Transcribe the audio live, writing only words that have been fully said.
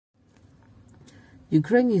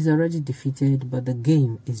Ukraine is already defeated, but the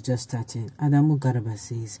game is just starting. Adamu Garba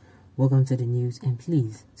says, welcome to the news and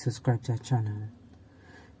please subscribe to our channel.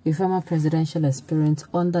 A former presidential aspirant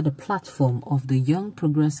under the platform of the Young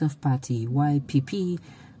Progressive Party, YPP,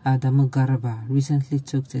 Adamu Garba, recently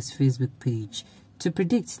took to his Facebook page to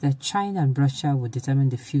predict that China and Russia would determine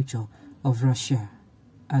the future of Russia.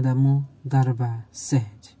 Adamu Garba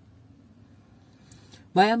said,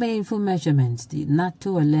 by a meaningful measurement, the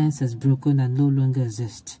NATO alliance has broken and no longer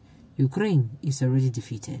exists. Ukraine is already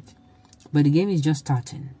defeated. But the game is just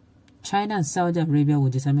starting. China and Saudi Arabia will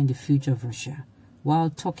determine the future of Russia, while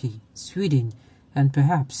Turkey, Sweden, and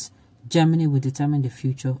perhaps Germany will determine the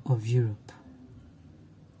future of Europe.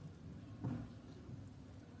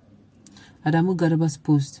 Adamu Garba's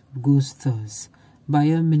post goes thus: by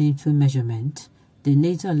a meaningful measurement, the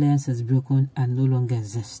NATO alliance has broken and no longer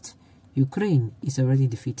exists. Ukraine is already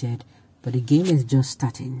defeated, but the game is just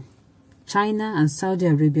starting. China and Saudi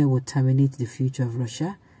Arabia will terminate the future of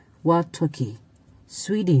Russia, while Turkey,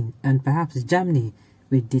 Sweden, and perhaps Germany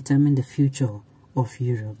will determine the future of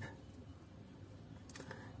Europe.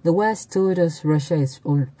 The West told us Russia is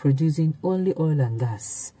producing only oil and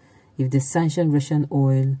gas. If they sanction Russian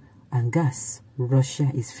oil and gas,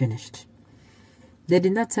 Russia is finished. They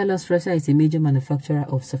did not tell us Russia is a major manufacturer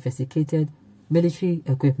of sophisticated military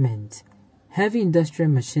equipment, heavy industrial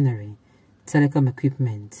machinery, telecom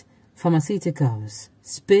equipment, pharmaceuticals,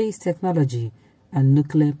 space technology, and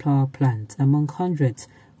nuclear power plants, among hundreds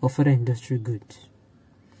of other industrial goods.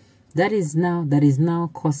 That is now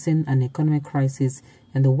causing an economic crisis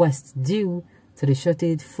in the West due to the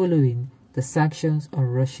shortage following the sanctions on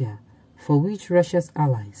Russia, for which Russia's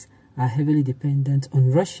allies are heavily dependent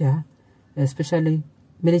on Russia, especially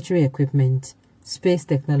military equipment, space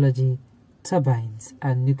technology, turbines,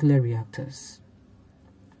 and nuclear reactors.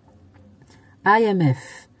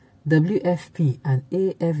 IMF, WFP, and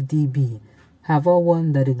AFDB have all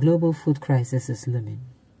warned that the global food crisis is looming.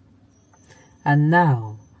 And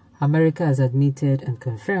now, America has admitted and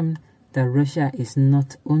confirmed that Russia is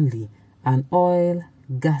not only an oil,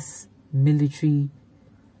 gas, military,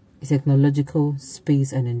 technological,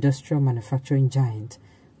 space, and industrial manufacturing giant,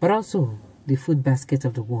 but also the food basket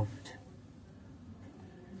of the world.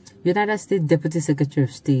 United States Deputy Secretary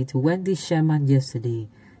of State Wendy Sherman yesterday,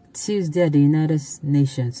 Tuesday at the United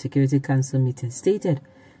Nations Security Council meeting, stated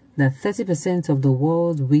that 30% of the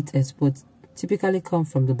world's wheat exports typically come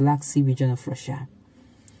from the Black Sea region of Russia,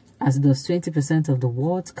 as does 20% of the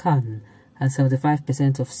world's corn and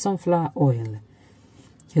 75% of sunflower oil.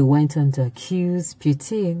 He went on to accuse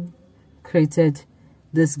Putin created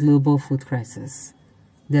this global food crisis,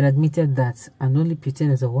 then admitted that and only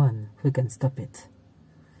Putin is the one who can stop it.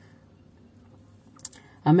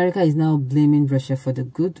 America is now blaming Russia for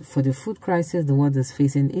the food crisis the world is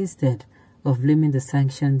facing, instead of blaming the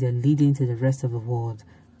sanctions they are leading to the rest of the world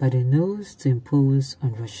by the nose to impose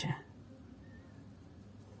on Russia.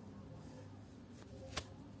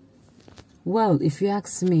 Well, if you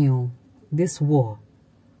ask me, this their war,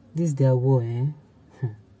 This their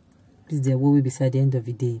war will be at the end of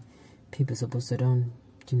the day. People supposed to don't,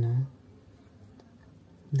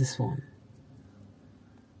 this one.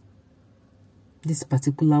 This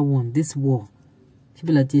particular one, this war,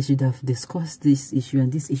 people like this should have discussed this issue,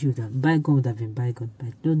 and this issue bygone would have been bygone, but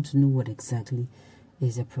I don't know what exactly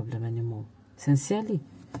is the problem anymore. Sincerely,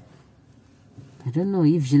 I don't know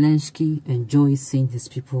if Zelensky enjoys seeing his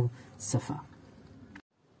people suffer.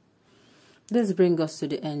 This brings us to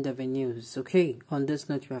the end of the news. Okay, on this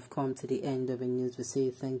note, we have come to the end of the news. We say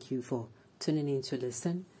thank you for tuning in to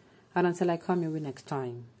listen, and until I come your way next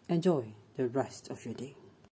time, enjoy the rest of your day.